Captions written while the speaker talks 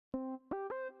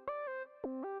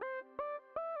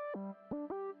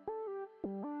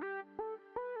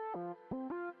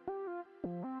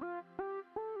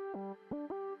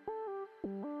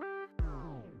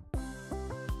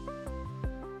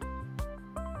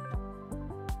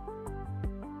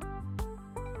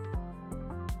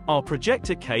Our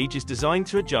projector cage is designed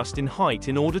to adjust in height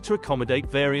in order to accommodate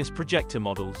various projector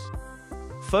models.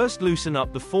 First, loosen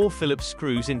up the 4 Phillips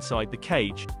screws inside the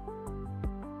cage.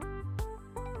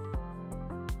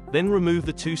 Then remove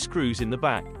the 2 screws in the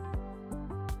back.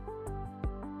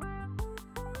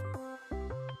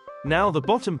 Now the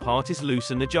bottom part is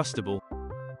loose and adjustable.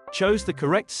 Choose the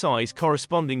correct size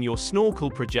corresponding your snorkel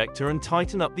projector and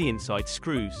tighten up the inside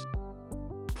screws.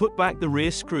 Put back the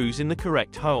rear screws in the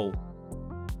correct hole.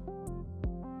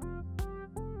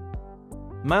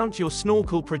 Mount your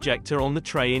snorkel projector on the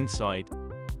tray inside.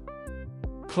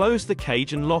 Close the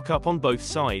cage and lock up on both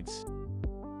sides.